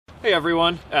Hey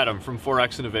everyone, Adam from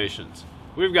 4X Innovations.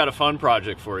 We've got a fun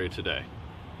project for you today.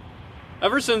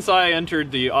 Ever since I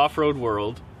entered the off-road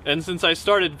world, and since I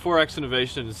started 4X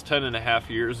Innovations 10.5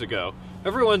 years ago,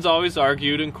 everyone's always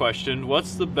argued and questioned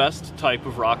what's the best type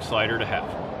of rock slider to have.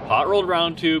 Hot rolled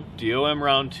round tube, DOM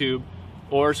round tube,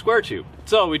 or square tube.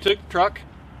 So we took the truck,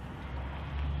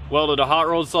 welded a hot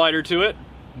rolled slider to it,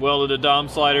 welded a DOM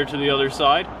slider to the other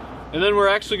side, and then we're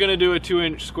actually going to do a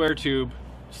 2-inch square tube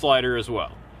slider as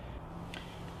well.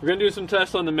 We're going to do some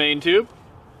tests on the main tube.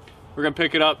 We're going to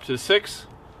pick it up to 6,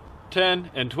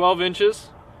 10, and 12 inches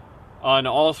on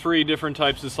all 3 different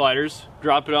types of sliders.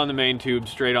 Drop it on the main tube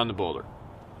straight on the boulder.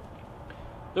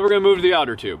 Then we're going to move to the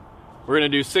outer tube. We're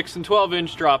going to do 6 and 12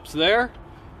 inch drops there,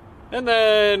 and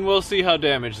then we'll see how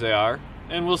damaged they are,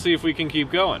 and we'll see if we can keep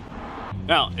going.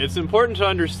 Now, it's important to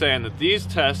understand that these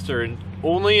tests are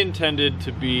only intended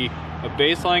to be a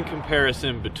baseline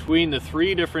comparison between the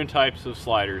 3 different types of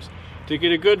sliders to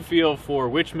get a good feel for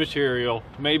which material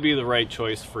may be the right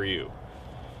choice for you.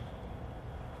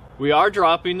 We are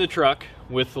dropping the truck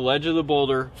with the ledge of the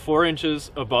boulder 4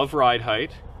 inches above ride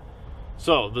height,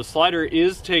 so the slider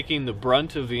is taking the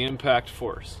brunt of the impact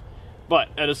force. But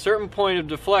at a certain point of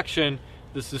deflection,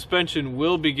 the suspension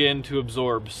will begin to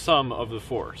absorb some of the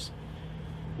force.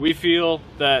 We feel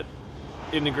that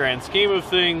in the grand scheme of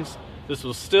things, this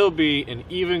will still be an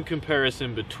even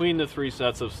comparison between the 3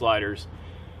 sets of sliders.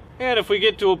 And if we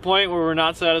get to a point where we're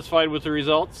not satisfied with the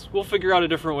results, we'll figure out a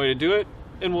different way to do it,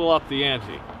 and we'll up the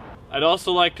ante. I'd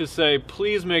also like to say,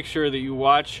 please make sure that you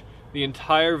watch the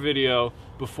entire video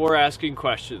before asking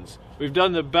questions. We've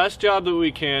done the best job that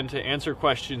we can to answer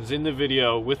questions in the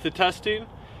video with the testing,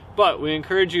 but we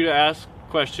encourage you to ask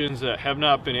questions that have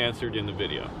not been answered in the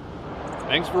video.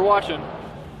 Thanks for watching.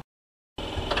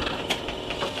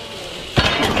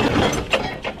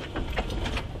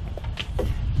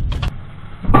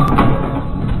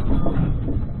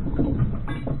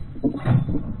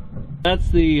 That's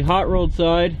the hot rolled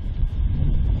side,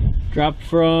 dropped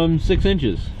from 6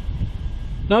 inches.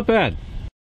 Not bad.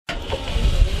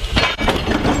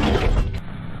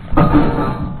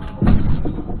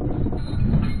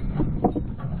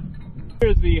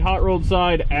 Here's the hot rolled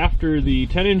side after the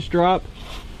 10-inch drop.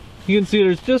 You can see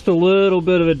there's just a little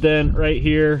bit of a dent right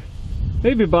here,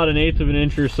 maybe about 1/8 of an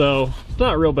inch or so. It's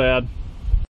not real bad.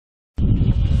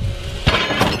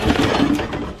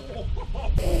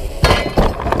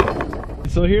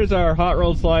 So here's our hot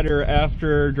rolled slider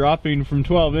after dropping from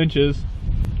 12 inches.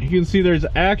 You can see there's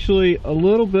actually a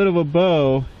little bit of a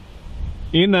bow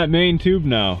in that main tube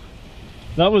now.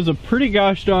 That was a pretty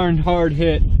gosh darn hard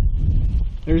hit.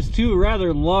 There's 2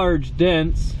 rather large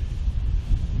dents.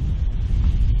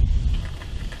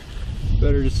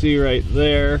 Better to see right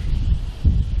there.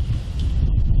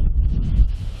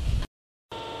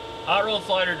 Hot rolled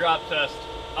slider drop test.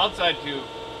 Outside tube,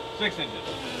 6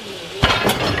 inches.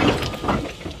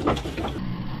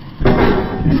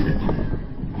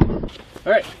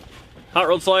 Alright, hot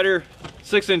rolled slider,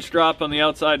 6-inch drop on the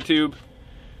outside tube.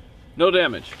 No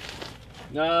damage.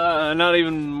 Not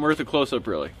even worth a close-up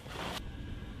really.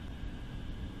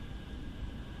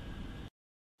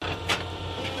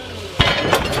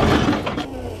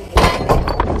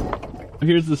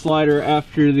 Here's the slider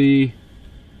after the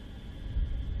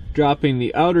dropping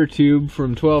the outer tube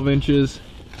from 12 inches.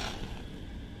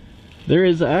 There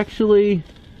is actually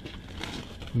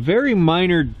very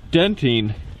minor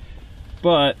denting,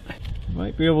 but you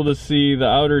might be able to see the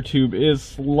outer tube is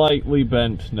slightly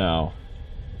bent now.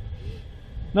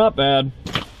 Not bad.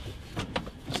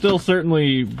 Still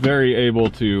certainly very able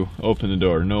to open the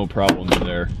door, no problems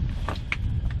there.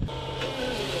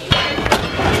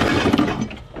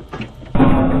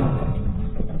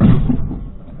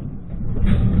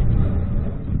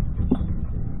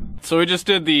 So we just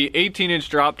did the 18-inch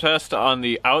drop test on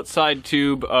the outside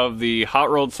tube of the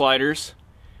hot rolled sliders.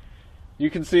 You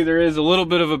can see there is a little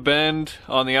bit of a bend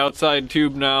on the outside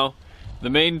tube now. The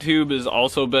main tube is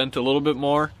also bent a little bit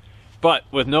more, but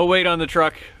with no weight on the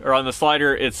truck or on the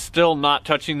slider, it's still not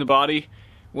touching the body.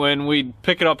 When we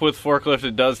pick it up with forklift,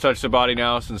 it does touch the body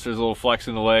now since there's a little flex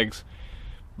in the legs,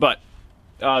 but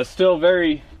still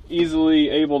very easily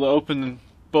able to open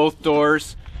both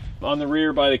doors. On the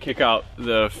rear by the KICKOUT,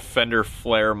 the fender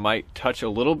flare might touch a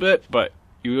little bit, but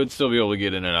you would still be able to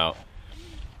get in and out.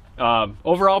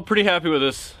 Overall, pretty happy with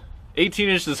this. 18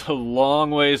 inches is a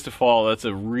long ways to fall. That's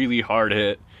a really hard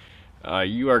hit.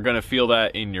 You are going to feel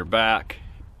that in your back.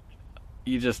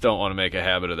 You just don't want to make a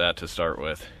habit of that to start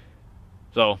with.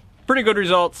 So, pretty good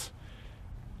results.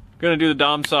 Going to do the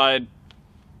DOM side.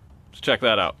 Let's check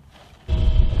that out.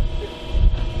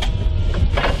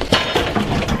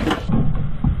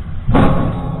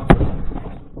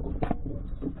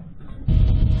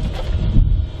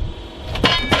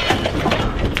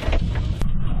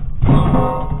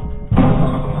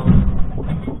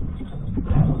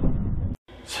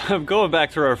 I'm going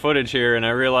back through our footage here and I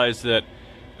realized that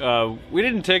we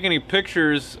didn't take any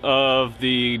pictures of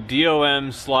the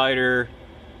DOM slider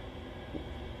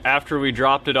after we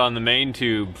dropped it on the main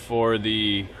tube for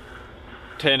the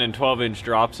 10 and 12 inch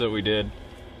drops that we did.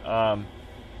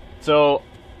 So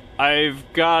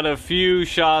I've got a few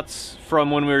shots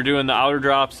from when we were doing the outer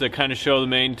drops that kind of show the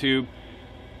main tube.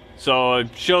 So I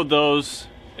showed those,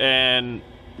 and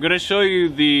I'm gonna show you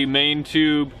the main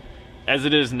tube as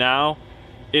it is now.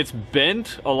 It's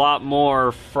bent a lot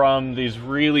more from these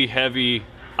really heavy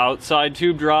outside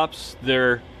tube drops.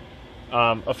 They're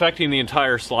affecting the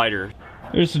entire slider.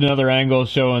 There's another angle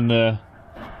showing the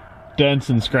dents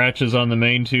and scratches on the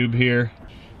main tube here.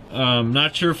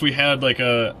 Not sure if we had like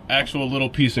a actual little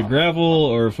piece of gravel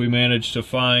or if we managed to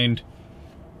find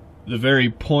the very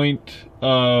point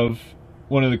of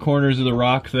one of the corners of the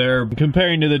rock there.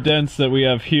 Comparing to the dents that we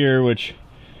have here, which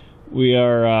we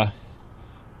are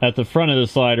at the front of the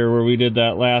slider where we did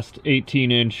that last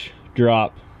 18-inch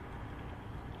drop.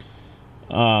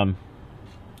 You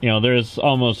know, there's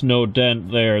almost no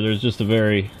dent there. There's just a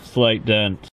very slight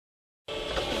dent.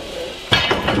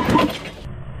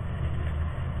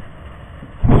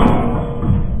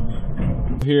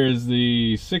 Here's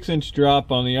the 6-inch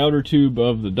drop on the outer tube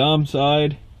of the dom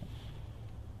side.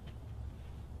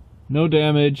 No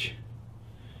damage,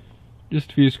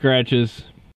 just a few scratches.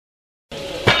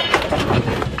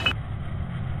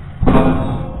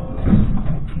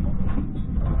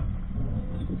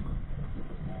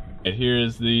 And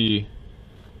here's the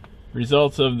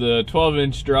results of the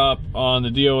 12-inch drop on the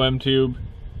DOM tube.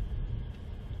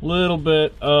 Little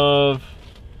bit of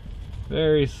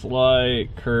very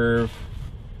slight curve,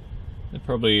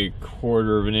 probably a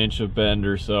 1/4 of an inch of bend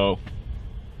or so.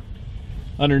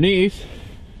 Underneath,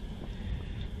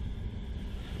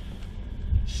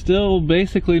 still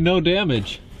basically no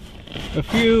damage. A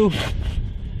few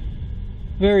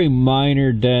very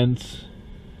minor dents.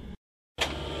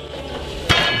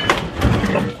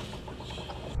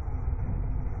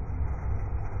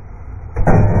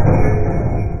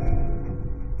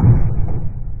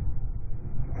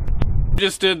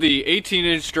 Just did the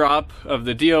 18-inch drop of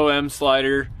the DOM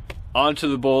slider onto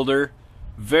the boulder.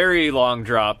 Very long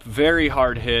drop, very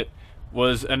hard hit.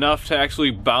 Was enough to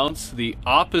actually bounce the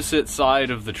opposite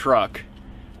side of the truck.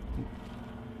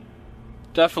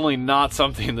 Definitely not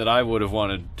something that I would have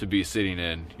wanted to be sitting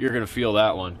in. You're gonna feel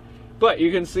that one. But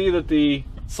you can see that the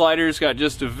slider's got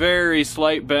just a very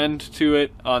slight bend to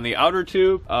it on the outer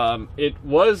tube. It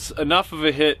was enough of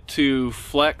a hit to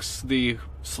flex the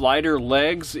slider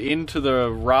legs into the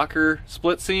rocker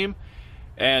split seam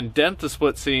and dent the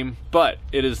split seam, but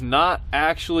it is not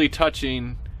actually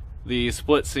touching the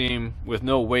split seam with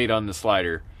no weight on the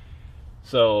slider.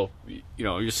 So, you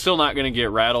know, you're still not going to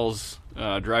get rattles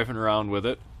driving around with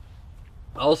it.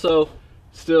 Also,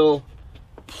 still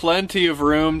plenty of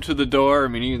room to the door. I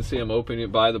mean, you can see I'm opening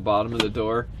it by the bottom of the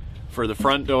door for the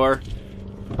front door.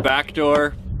 Back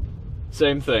door,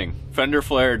 same thing. Fender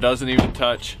flare doesn't even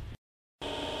touch.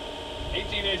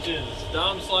 18 inches,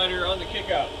 dom slider on the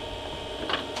KICKOUT.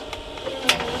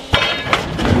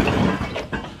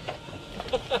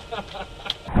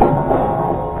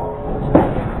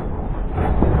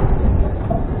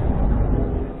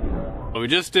 We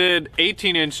just did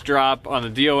 18-inch drop on the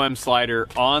DOM slider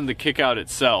on the KICKOUT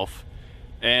itself,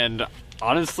 and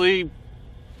honestly,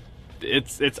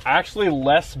 it's actually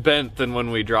less bent than when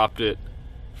we dropped it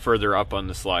further up on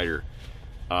the slider.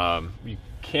 You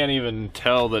can't even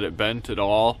tell that it bent at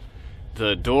all.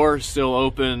 The door still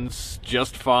opens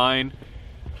just fine.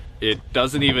 It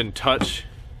doesn't even touch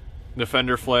the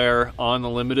fender flare on the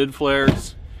limited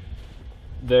flares.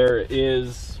 There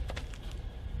is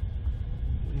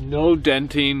no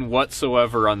denting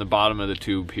whatsoever on the bottom of the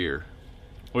tube here,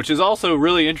 which is also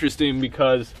really interesting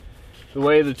because the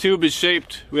way the tube is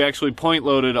shaped, we actually point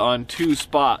loaded on 2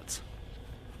 spots.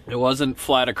 It wasn't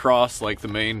flat across like the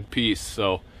main piece,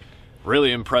 so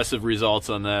really impressive results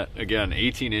on that. Again,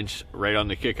 18-inch right on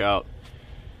the KICKOUT.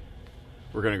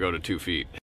 We're gonna go to 2 feet.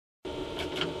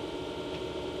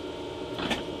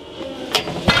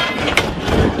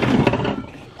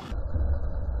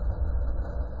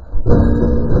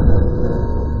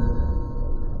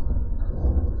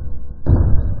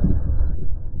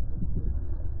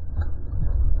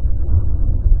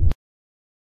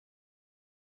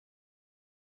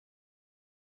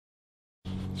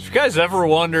 Have you guys ever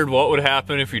wondered what would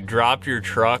happen if you dropped your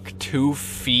truck 2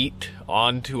 feet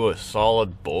onto a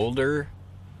solid boulder?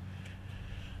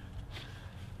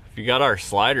 If you got our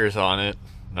sliders on it,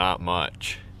 not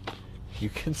much. You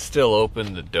can still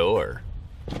open the door.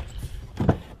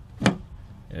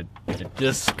 It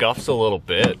just scuffs a little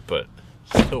bit, but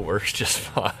Still works just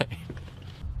fine.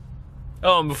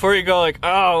 Oh, and before you go like,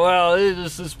 oh, well, it's a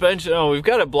suspension. Oh, we've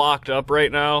got it blocked up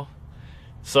right now.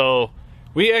 So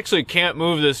we actually can't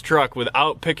move this truck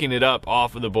without picking it up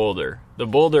off of the boulder. The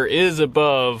boulder is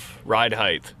above ride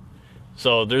height.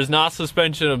 So there's not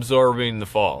suspension absorbing the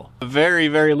fall. Very,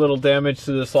 very little damage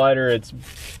to the slider. It's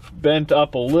bent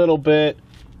up a little bit.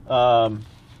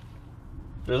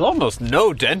 There's almost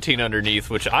no denting underneath,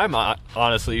 which I'm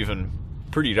honestly even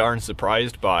pretty darn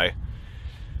surprised by.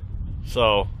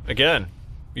 So again,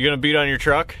 you gonna beat on your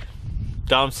truck?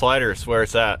 Dom slider is where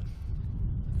it's at.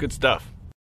 Good stuff.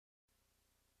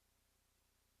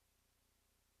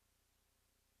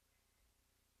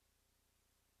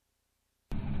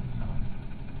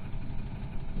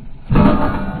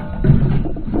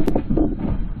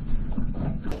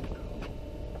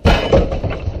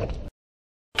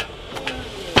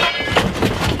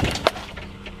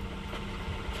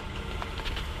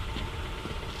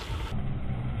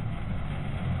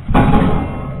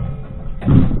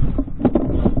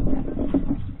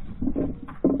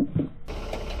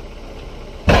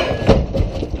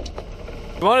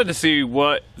 I wanted to see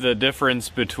what the difference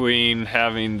between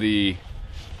having the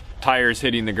tires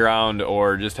hitting the ground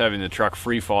or just having the truck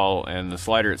free fall and the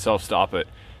slider itself stop it.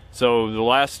 So the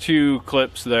last two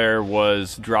clips there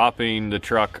was dropping the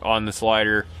truck on the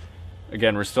slider.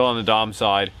 Again, we're still on the Dom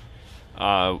side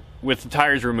with the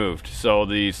tires removed. So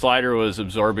the slider was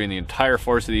absorbing the entire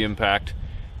force of the impact.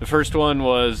 The first one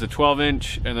was a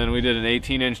 12-inch, and then we did an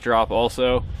 18-inch drop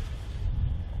also.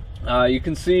 You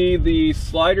can see the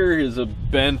slider is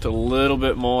bent a little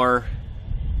bit more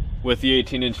with the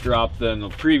 18-inch drop than the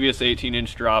previous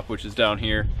 18-inch drop, which is down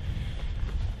here.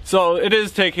 So it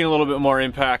is taking a little bit more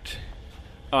impact.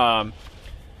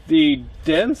 The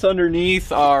dents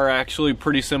underneath are actually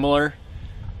pretty similar.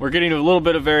 We're getting a little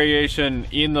bit of variation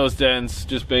in those dents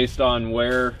just based on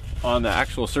where on the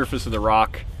actual surface of the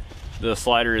rock the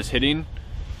slider is hitting.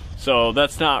 So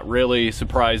that's not really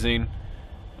surprising.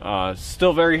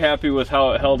 Still very happy with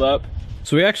how it held up.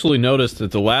 So we actually noticed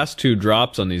that the last two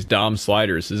drops on these Dom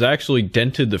sliders has actually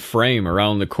dented the frame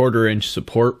around the 1/4-inch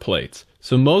support plates.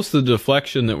 So most of the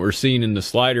deflection that we're seeing in the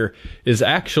slider is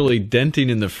actually denting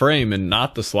in the frame and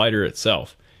not the slider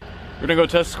itself. We're gonna go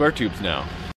test square tubes now.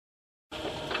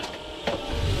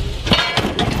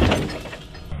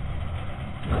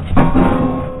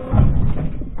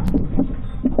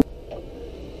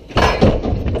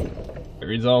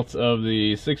 Results of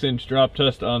the 6-inch drop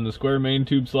test on the square main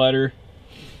tube slider.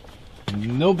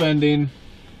 No bending.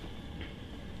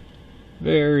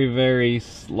 Very, very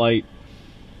slight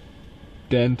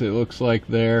dent it looks like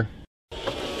there.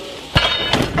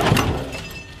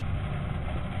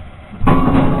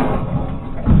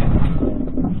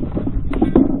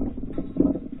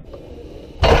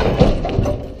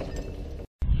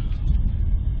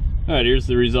 Alright, here's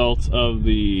the results of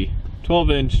the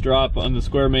 12-inch drop on the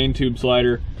square main tube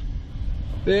slider.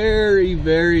 Very,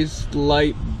 very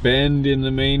slight bend in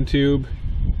the main tube.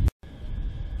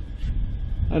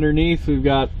 Underneath we've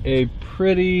got a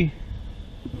pretty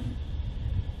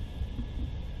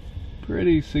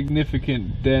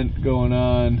significant dent going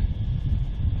on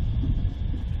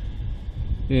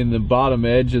in the bottom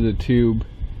edge of the tube.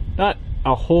 Not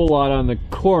a whole lot on the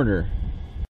corner.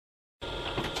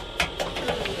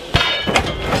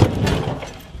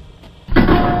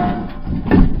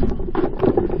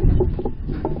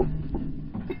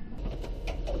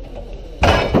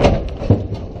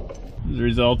 The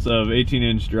results of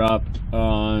 18-inch drop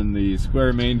on the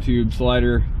square main tube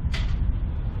slider.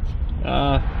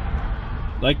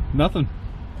 Like nothing.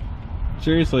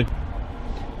 Seriously.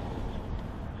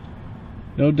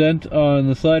 No dent on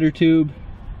the slider tube.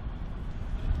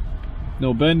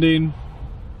 No bending.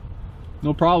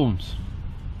 No problems.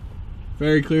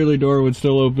 Very clearly door would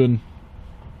still open.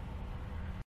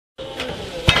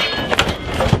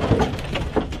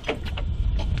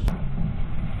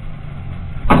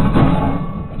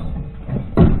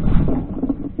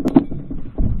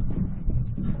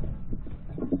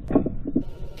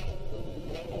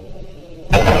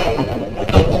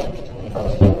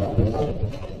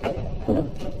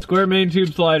 Square main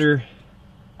tube slider,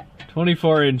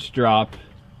 24-inch drop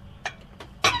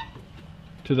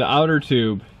to the outer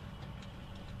tube.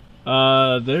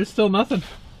 There's still nothing.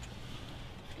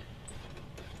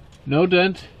 No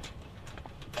dent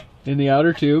in the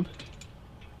outer tube.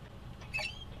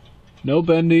 No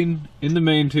bending in the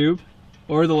main tube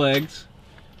or the legs.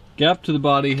 Gap to the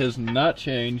body has not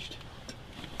changed.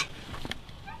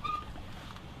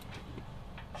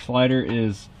 Slider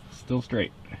is still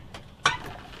straight.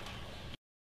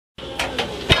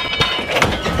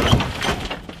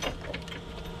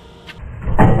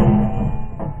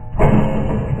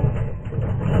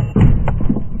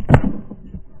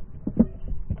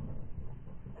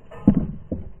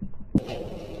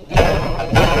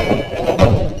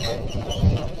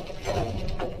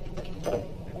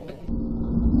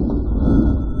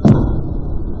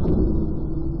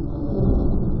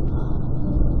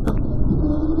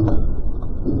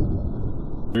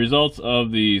 Results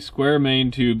of the square main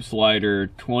tube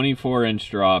slider, 24-inch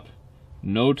drop,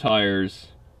 no tires.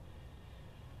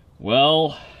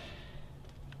 Well,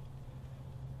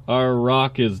 our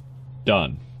rock is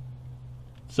done.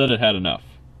 Said it had enough.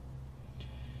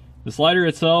 The slider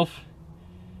itself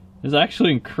is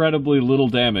actually incredibly little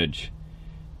damage.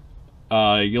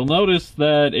 You'll notice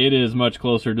that it is much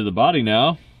closer to the body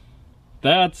now.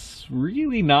 That's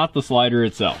really not the slider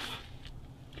itself.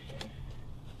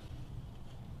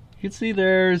 You can see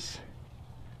there's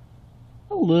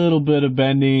a little bit of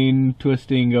bending,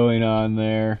 twisting going on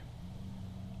there.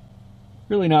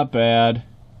 Really not bad.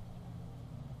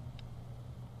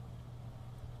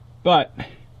 But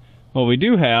what we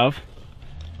do have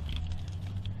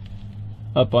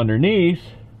up underneath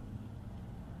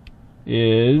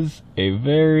is a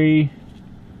very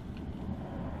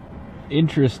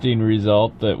interesting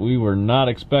result that we were not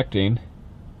expecting.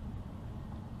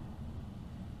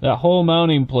 That whole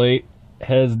mounting plate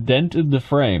has dented the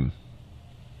frame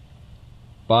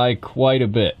by quite a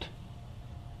bit.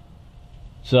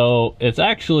 So it's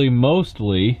actually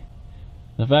mostly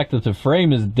the fact that the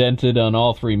frame is dented on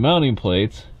all three mounting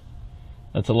plates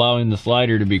that's allowing the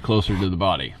slider to be closer to the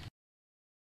body.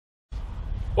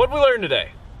 What did we learn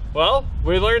today? Well,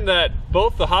 we learned that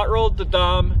both the hot rolled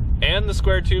dom and the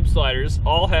square tube sliders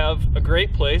all have a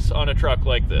great place on a truck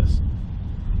like this.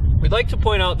 We'd like to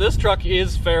point out this truck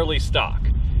is fairly stock.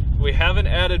 We haven't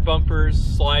added bumpers,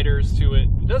 sliders to it.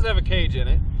 It does have a cage in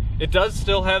it. It does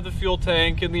still have the fuel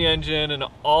tank and the engine and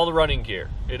all the running gear.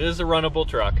 It is a runnable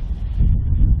truck.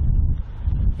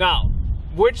 Now,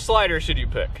 which slider should you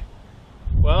pick?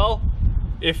 Well,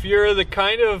 if you're the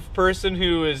kind of person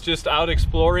who is just out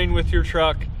exploring with your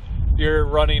truck, you're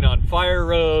running on fire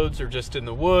roads or just in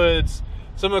the woods,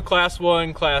 some of the class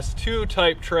 1, class 2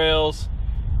 type trails,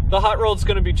 the hot roll's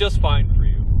going to be just fine for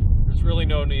you. There's really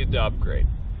no need to upgrade.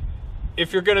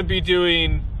 If you're going to be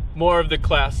doing more of the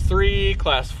class 3,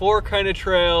 class 4 kind of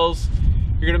trails,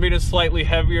 you're going to be in a slightly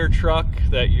heavier truck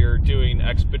that you're doing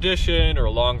expedition or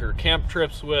longer camp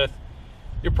trips with,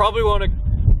 you probably want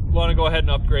to go ahead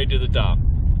and upgrade to the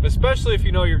dom, especially if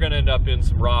you know you're going to end up in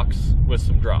some rocks with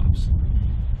some drops.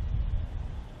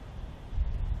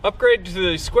 Upgrade to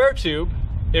the square tube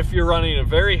if you're running a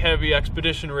very heavy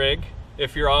expedition rig,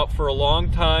 if you're out for a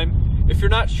long time, if you're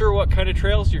not sure what kind of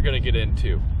trails you're going to get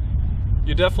into.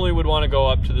 You definitely would want to go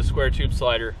up to the square tube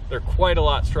slider. They're quite a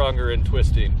lot stronger in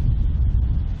twisting.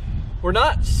 We're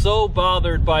not so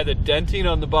bothered by the denting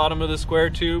on the bottom of the square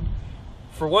tube.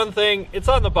 For one thing, it's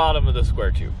on the bottom of the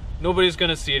square tube. Nobody's going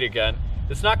to see it again.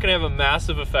 It's not going to have a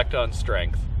massive effect on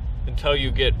strength until you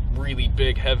get really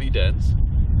big, heavy dents.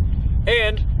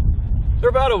 And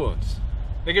they're battle wounds.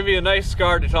 They give you a nice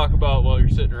scar to talk about while you're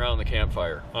sitting around the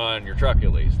campfire, on your truck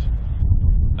at least.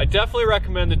 I definitely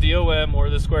recommend the DOM or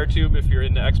the square tube if you're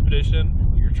into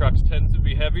expedition. Your trucks tend to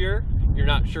be heavier, you're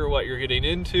not sure what you're getting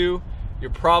into, you're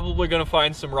probably going to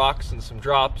find some rocks and some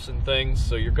drops and things,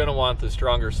 so you're going to want the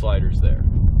stronger sliders there.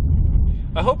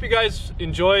 I hope you guys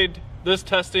enjoyed this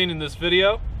testing in this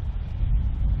video.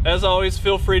 As always,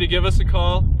 feel free to give us a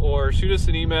call or shoot us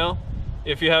an email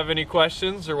if you have any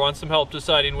questions or want some help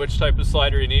deciding which type of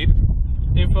slider you need.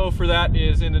 Info for that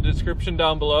is in the description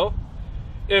down below.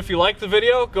 If you like the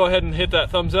video, go ahead and hit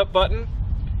that thumbs up button.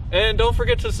 And don't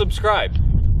forget to subscribe.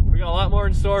 We got a lot more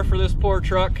in store for this poor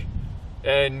truck,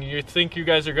 and you think you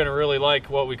guys are going to really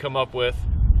like what we come up with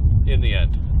in the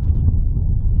end.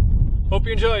 Hope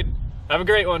you enjoyed. Have a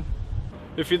great one.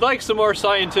 If you'd like some more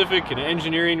scientific and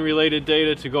engineering related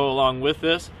data to go along with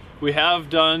this, we have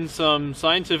done some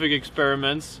scientific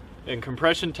experiments and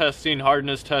compression testing,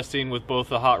 hardness testing with both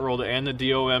the hot rolled and the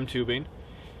DOM tubing.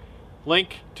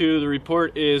 Link to the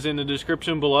report is in the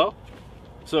description below,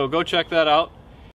 so go check that out.